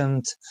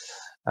efficient,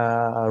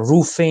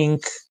 roofing.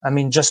 I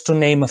mean, just to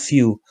name a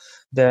few.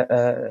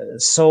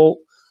 So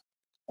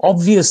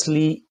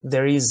obviously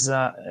there is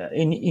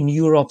in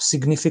Europe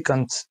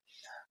significant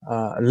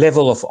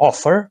level of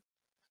offer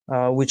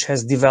which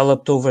has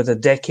developed over the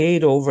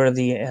decade, over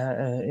the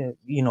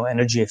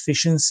energy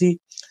efficiency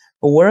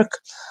work,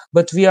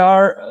 but we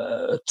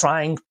are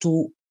trying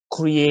to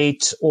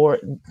create or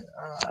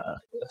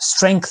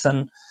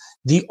strengthen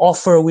the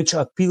offer which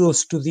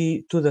appeals to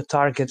the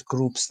target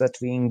groups that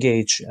we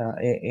engage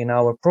in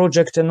our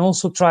project, and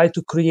also try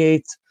to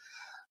create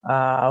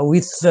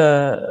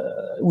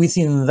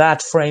within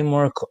that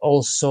framework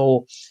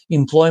also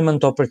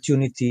employment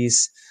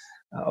opportunities,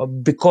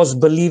 because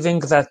believing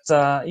that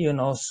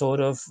sort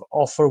of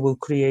offer will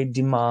create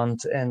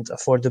demand and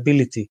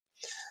affordability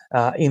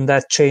in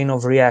that chain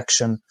of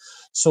reaction.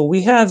 So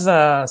we have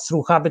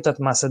through Habitat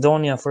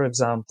Macedonia, for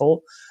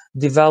example,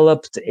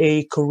 developed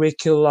a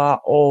curricula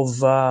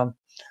of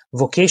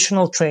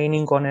vocational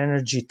training on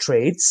energy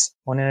trades,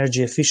 on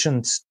energy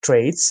efficient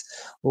trades,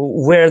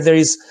 where there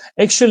is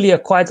actually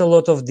quite a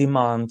lot of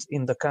demand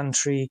in the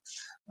country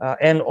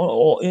and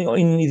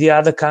in the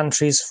other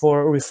countries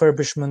for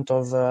refurbishment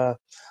of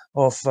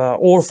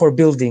or for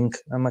building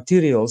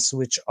materials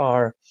which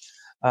are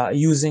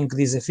using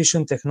these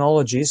efficient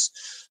technologies.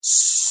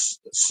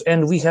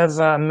 And we have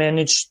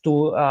managed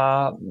to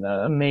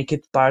make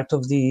it part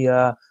of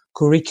the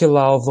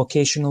curricula of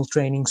vocational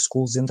training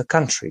schools in the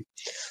country.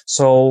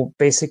 So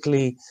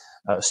basically,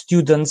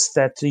 students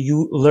that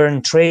you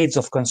learn trades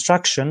of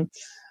construction,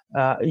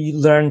 you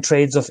learn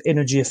trades of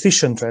energy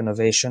efficient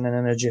renovation and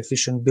energy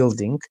efficient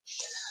building.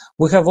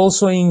 We have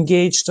also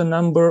engaged a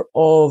number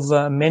of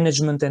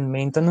management and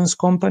maintenance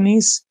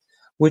companies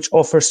which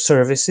offer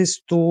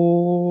services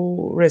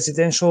to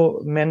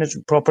residential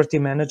property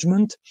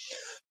management,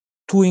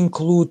 to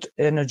include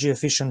energy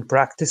efficient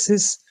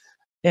practices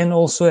and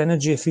also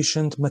energy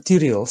efficient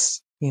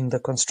materials in the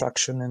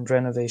construction and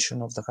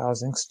renovation of the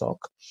housing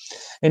stock.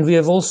 And we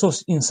have also,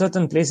 in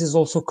certain places,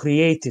 also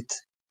created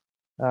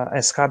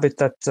as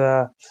Habitat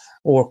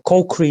or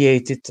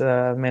co-created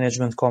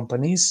management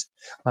companies.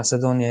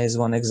 Macedonia is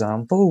one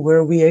example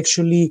where we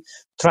actually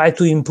try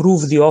to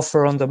improve the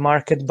offer on the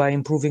market by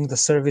improving the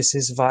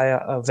services via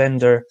a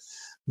vendor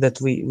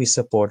that we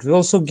support. We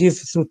also give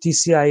through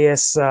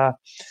TCIS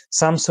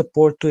some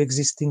support to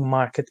existing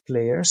market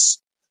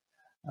players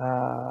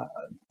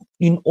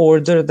in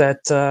order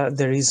that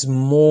there is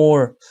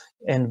more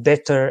and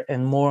better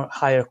and more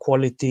higher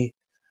quality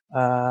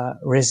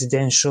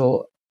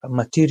residential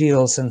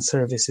materials and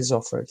services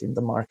offered in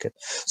the market.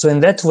 So in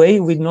that way,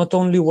 we not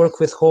only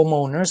work with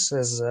homeowners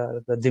as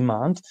the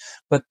demand,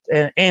 but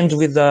and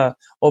with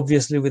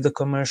obviously with the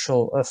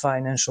commercial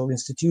financial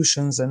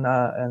institutions and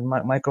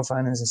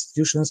microfinance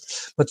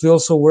institutions, but we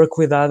also work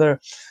with other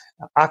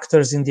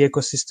actors in the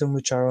ecosystem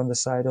which are on the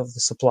side of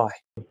the supply.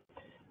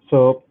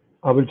 So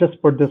I will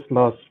just put this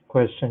last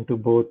question to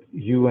both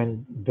you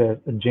and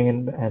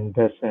Jane and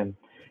Bassem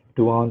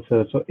to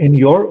answer. So in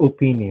your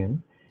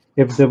opinion,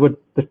 if there were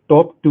the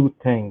top two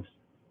things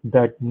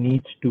that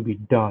needs to be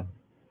done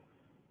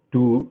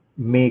to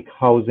make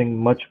housing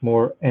much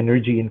more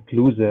energy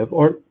inclusive,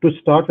 or to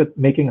start with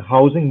making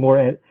housing more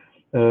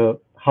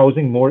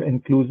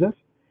inclusive,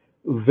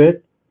 with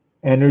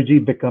energy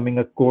becoming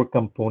a core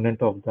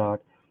component of that,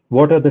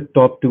 what are the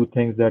top two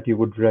things that you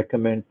would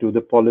recommend to the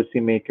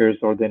policymakers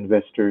or the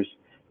investors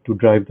to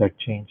drive that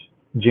change?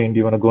 Jane, do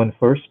you want to go in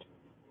first?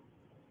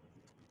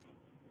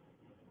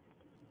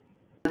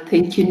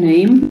 Thank you,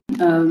 Naeem.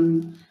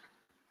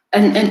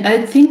 And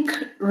I think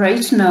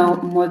right now,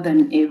 more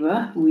than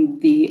ever,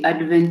 with the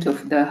advent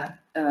of the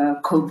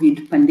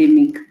COVID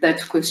pandemic,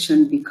 that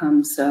question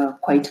becomes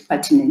quite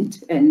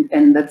pertinent,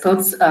 and the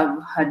thoughts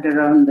I've had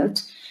around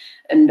that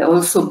and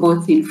also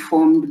both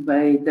informed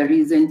by the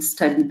recent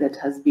study that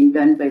has been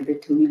done by the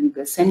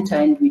Terwilliger Center.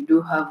 And we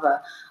do have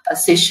a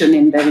session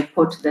in the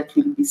report that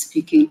will be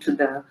speaking to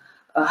the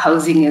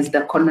housing as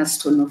the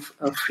cornerstone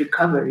of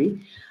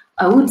recovery.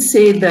 I would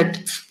say that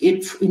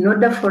in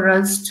order for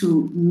us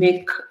to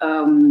make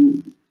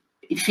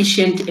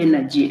efficient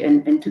energy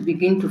and to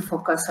begin to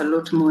focus a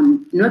lot more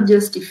on not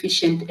just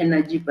efficient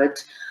energy,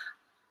 but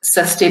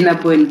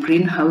sustainable and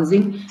green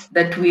housing,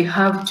 that we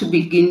have to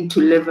begin to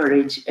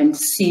leverage and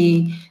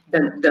see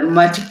the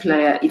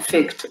multiplier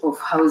effect of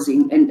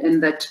housing,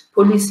 and that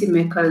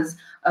policymakers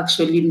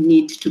actually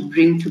need to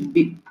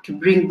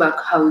bring back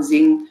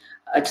housing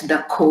at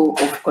the core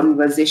of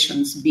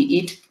conversations,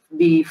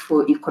 be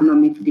for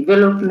economic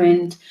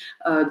development,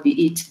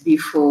 be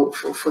for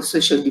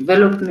social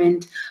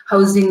development.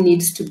 Housing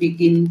needs to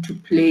begin to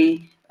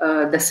play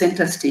the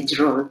center stage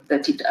role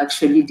that it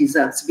actually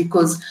deserves,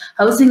 because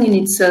housing in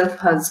itself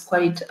has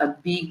quite a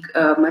big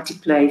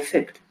multiplier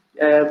effect,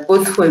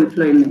 both for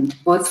employment,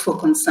 both for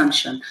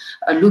consumption,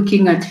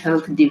 looking at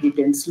health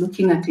dividends,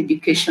 looking at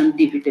education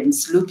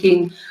dividends,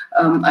 looking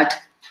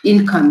at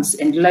incomes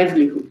and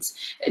livelihoods.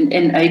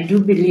 And I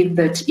do believe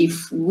that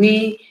if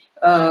we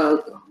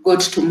got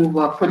to move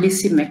our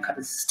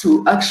policymakers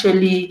to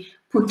actually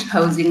put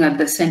housing at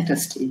the center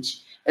stage,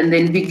 and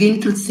then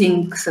begin to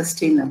think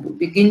sustainable,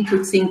 begin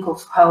to think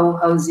of how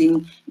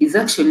housing is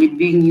actually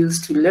being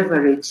used to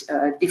leverage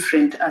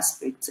different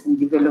aspects and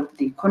develop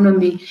the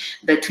economy,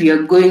 that we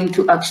are going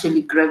to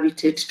actually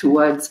gravitate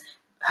towards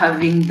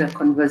having the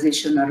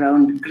conversation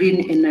around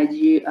green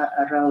energy,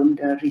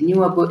 around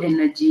renewable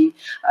energy,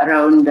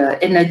 around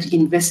energy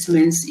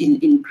investments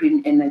in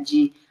green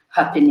energy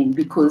happening,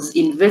 because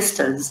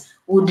investors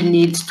would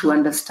need to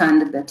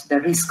understand that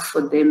the risk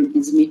for them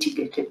is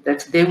mitigated,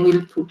 that they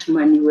will put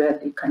money where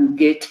they can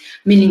get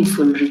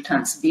meaningful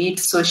returns, be it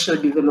social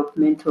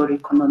development or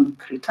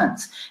economic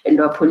returns. And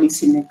our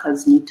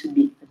policymakers need to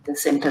be at the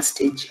center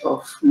stage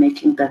of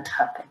making that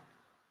happen.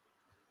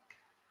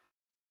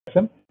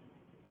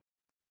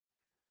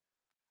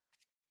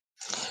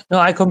 No,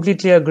 I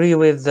completely agree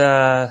with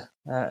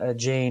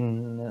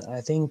Jane.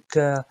 I think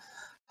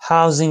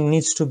housing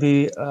needs to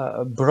be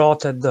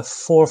brought at the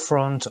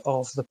forefront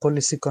of the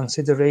policy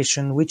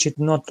consideration, which it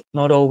not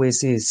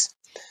always is.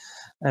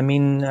 I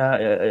mean,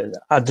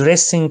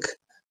 addressing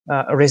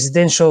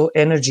residential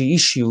energy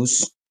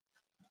issues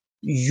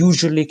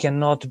usually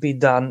cannot be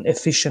done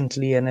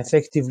efficiently and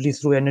effectively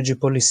through energy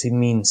policy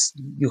means.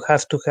 You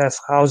have to have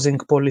housing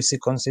policy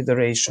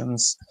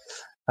considerations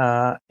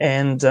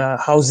and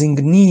housing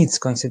needs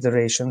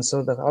considerations.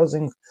 So the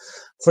housing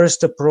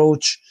first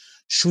approach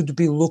should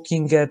be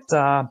looking at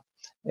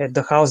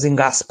the housing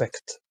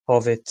aspect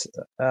of it,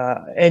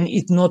 and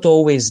it not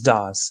always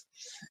does.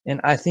 And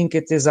I think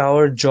it is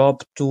our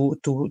job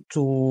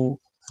to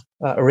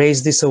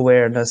raise this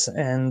awareness,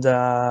 and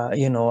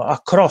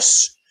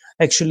across.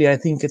 Actually, I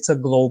think it's a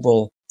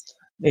global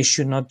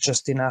issue, not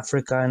just in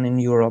Africa and in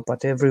Europe,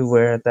 but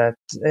everywhere,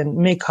 and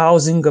make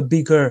housing a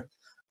bigger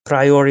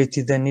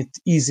priority than it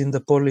is in the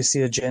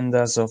policy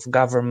agendas of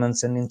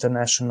governments and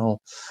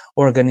international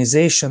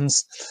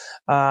organizations,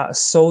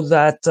 so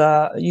that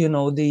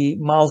the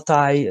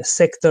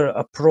multi-sector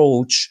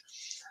approach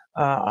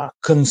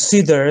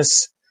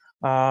considers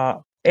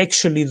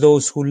actually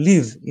those who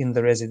live in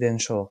the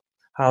residential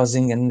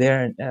housing and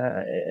their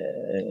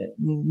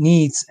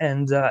needs,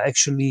 and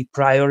actually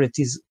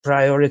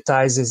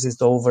prioritizes it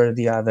over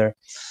the other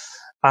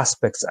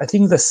aspects. I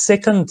think the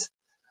second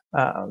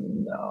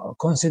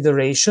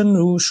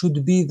consideration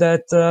should be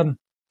that,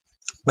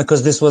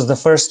 because this was the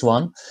first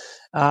one,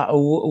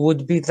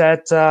 would be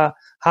that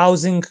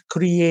housing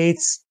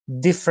creates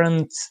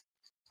different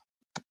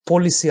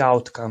policy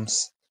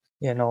outcomes,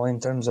 in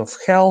terms of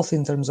health,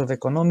 in terms of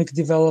economic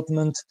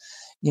development,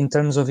 in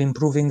terms of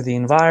improving the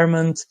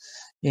environment,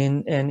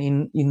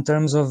 in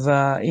terms of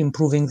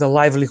improving the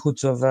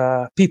livelihoods of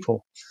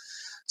people.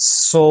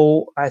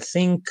 So I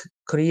think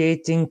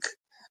creating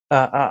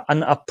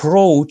an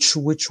approach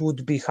which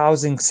would be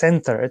housing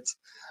centered,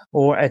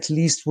 or at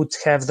least would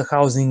have the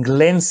housing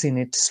lens in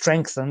it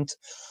strengthened,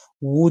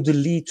 would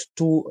lead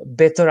to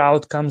better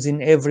outcomes in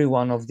every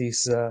one of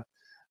these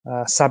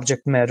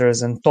subject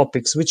matters and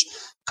topics, which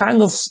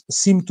kind of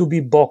seem to be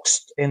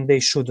boxed, and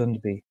they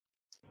shouldn't be.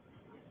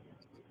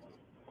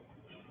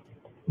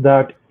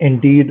 That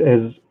indeed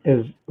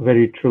is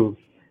very true.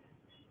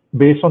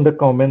 Based on the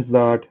comments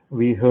that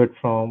we heard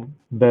from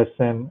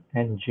Bassem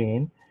and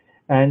Jane,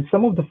 and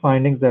some of the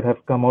findings that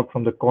have come out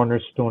from the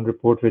Cornerstone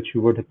report, which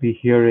you would be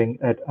hearing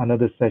at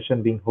another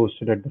session being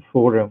hosted at the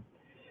forum,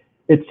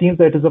 it seems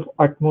that it is of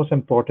utmost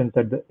importance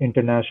that the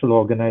international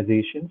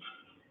organizations,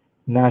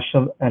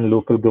 national and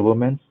local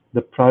governments,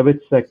 the private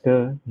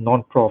sector,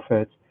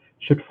 non-profits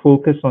should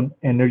focus on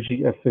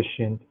energy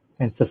efficient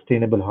and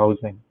sustainable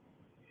housing.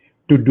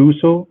 To do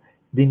so,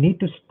 they need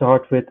to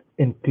start with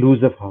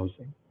inclusive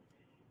housing,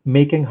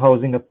 making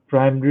housing a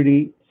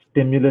primary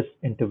stimulus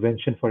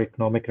intervention for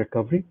economic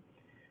recovery,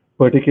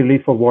 particularly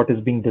for what is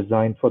being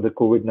designed for the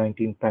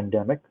COVID-19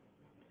 pandemic.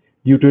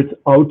 due to its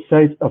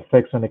outsized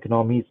effects on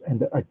economies and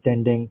the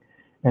attending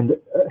and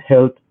the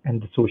health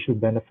and the social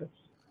benefits.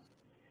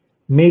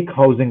 Make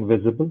housing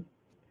visible.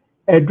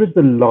 Address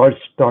the large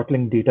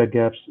startling data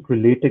gaps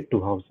related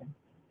to housing,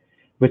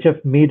 which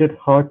have made it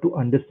hard to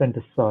understand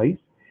the size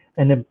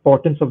and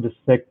importance of the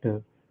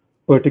sector,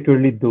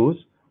 particularly those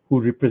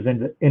who represent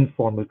the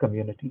informal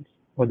communities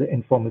or the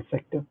informal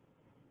sector.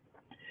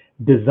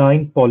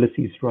 Design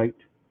policies right.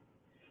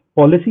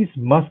 Policies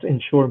must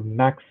ensure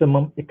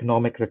maximum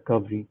economic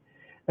recovery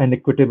and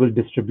equitable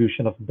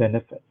distribution of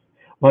benefits,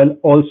 while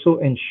also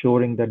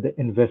ensuring that the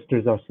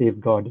investors are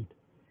safeguarded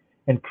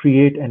and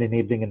create an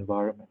enabling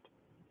environment.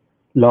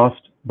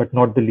 Last but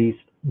not the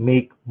least,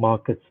 make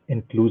markets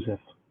inclusive.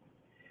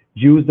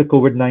 Use the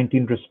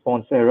COVID-19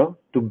 response era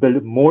to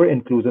build more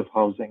inclusive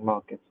housing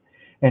markets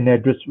and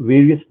address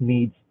various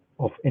needs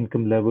of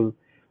income level,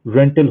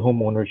 rental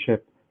home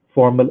ownership,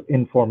 formal,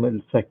 informal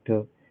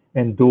sector,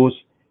 and those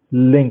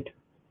linked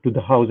to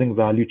the housing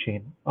value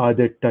chain,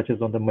 either it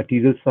touches on the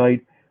material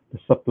side, the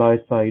supply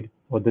side,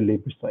 or the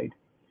labor side.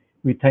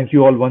 We thank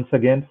you all once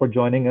again for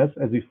joining us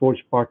as we forge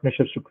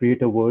partnerships to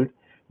create a world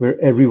where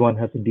everyone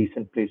has a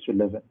decent place to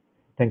live in.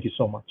 Thank you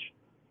so much.